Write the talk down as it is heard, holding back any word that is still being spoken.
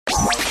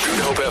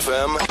Hope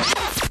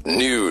FM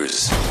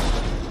News.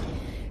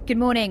 Good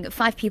morning.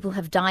 5 people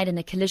have died in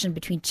a collision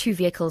between 2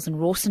 vehicles in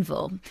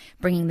Rawsonville,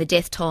 bringing the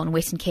death toll on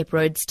Western Cape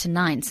roads to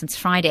 9 since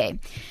Friday.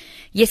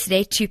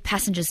 Yesterday, 2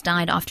 passengers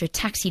died after a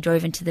taxi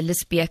drove into the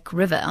Lisbeek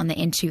River on the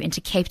N2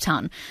 into Cape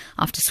Town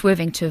after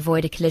swerving to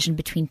avoid a collision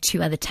between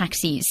 2 other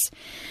taxis.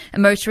 A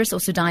motorist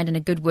also died in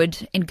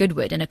Goodwood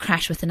in a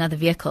crash with another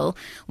vehicle,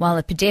 while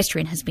a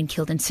pedestrian has been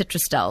killed in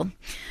Citrusdale.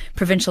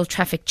 Provincial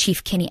Traffic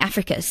Chief Kenny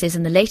Africa says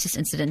in the latest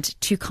incident,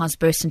 2 cars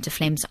burst into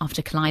flames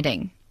after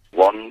colliding.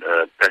 One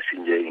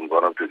passenger in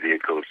one of the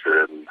vehicles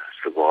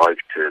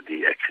survived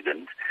the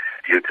accident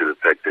due to the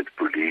fact that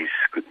police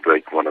could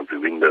break one of the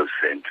windows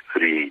and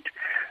freed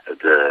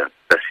the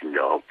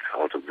passenger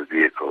out of the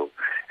vehicle,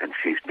 and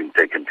she's been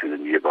taken to the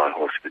nearby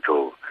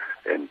hospital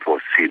and was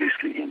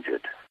seriously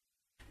injured.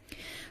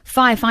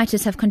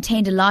 Firefighters have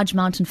contained a large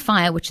mountain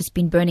fire which has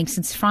been burning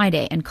since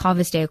Friday in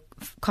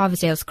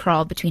Carversdale's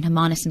Kraal between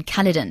Hermanus and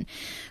Caledon.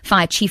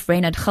 Fire Chief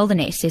Reynard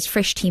Geldenhuys says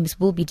fresh teams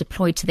will be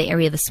deployed to the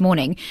area this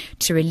morning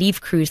to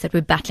relieve crews that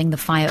were battling the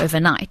fire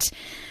overnight.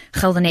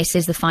 Geldenhuys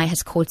says the fire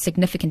has caused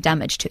significant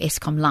damage to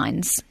Eskom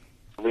lines.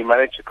 We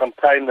managed to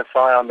contain the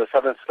fire on the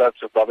southern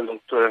slopes of Babylon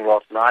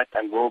last night,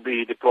 and we'll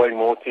be deploying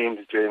more teams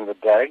during the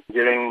day.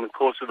 During the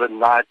course of the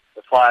night,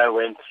 the fire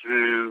went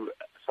through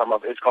some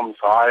of Eskom's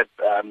high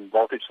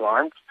voltage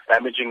lines,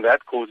 damaging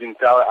that, causing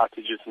power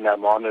outages in the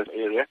Hermanus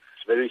area.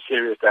 It's very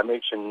serious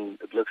damage, and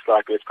it looks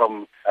like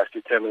Eskom has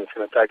determined it's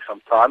going to take some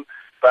time.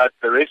 But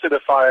the rest of the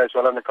fire is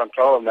well under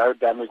control, no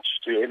damage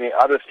to any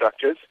other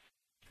structures.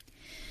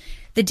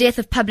 The death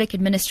of Public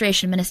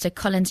Administration Minister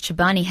Collins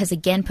Chibane has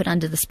again put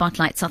under the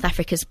spotlight South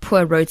Africa's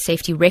poor road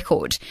safety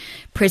record.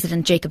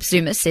 President Jacob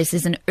Zuma says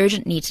there's an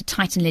urgent need to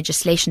tighten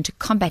legislation to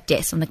combat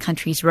deaths on the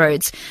country's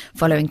roads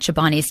following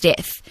Chibane's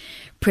death.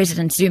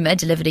 President Zuma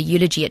delivered a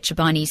eulogy at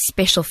Chibane's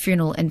special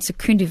funeral in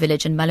Sekundu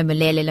village in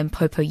Malamulele,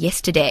 Limpopo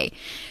yesterday.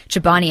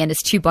 Chibane and his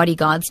 2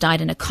 bodyguards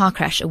died in a car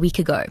crash a week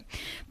ago.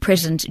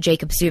 President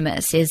Jacob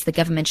Zuma says the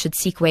government should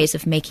seek ways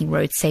of making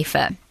roads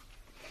safer.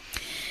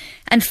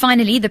 And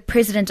finally, the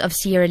president of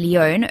Sierra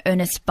Leone,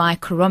 Ernest Bai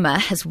Koroma,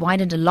 has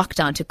widened a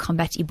lockdown to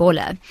combat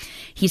Ebola.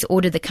 He's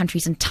ordered the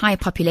country's entire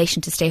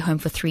population to stay home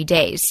for 3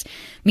 days.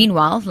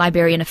 Meanwhile,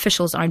 Liberian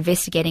officials are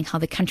investigating how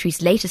the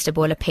country's latest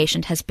Ebola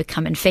patient has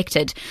become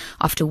infected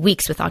after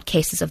weeks without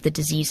cases of the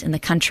disease in the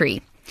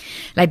country.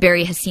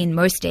 Liberia has seen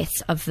most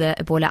deaths of the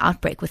Ebola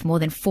outbreak, with more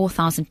than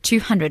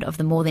 4,200 of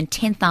the more than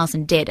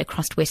 10,000 dead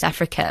across West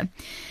Africa.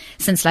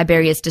 Since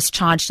Liberia's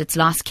discharged its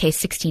last case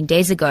 16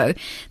 days ago,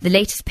 the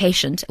latest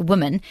patient, a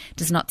woman,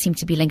 does not seem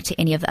to be linked to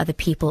any of the other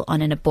people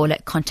on an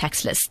Ebola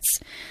contacts lists.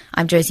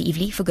 I'm Josie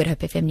Evely for Good Hope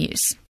FM News.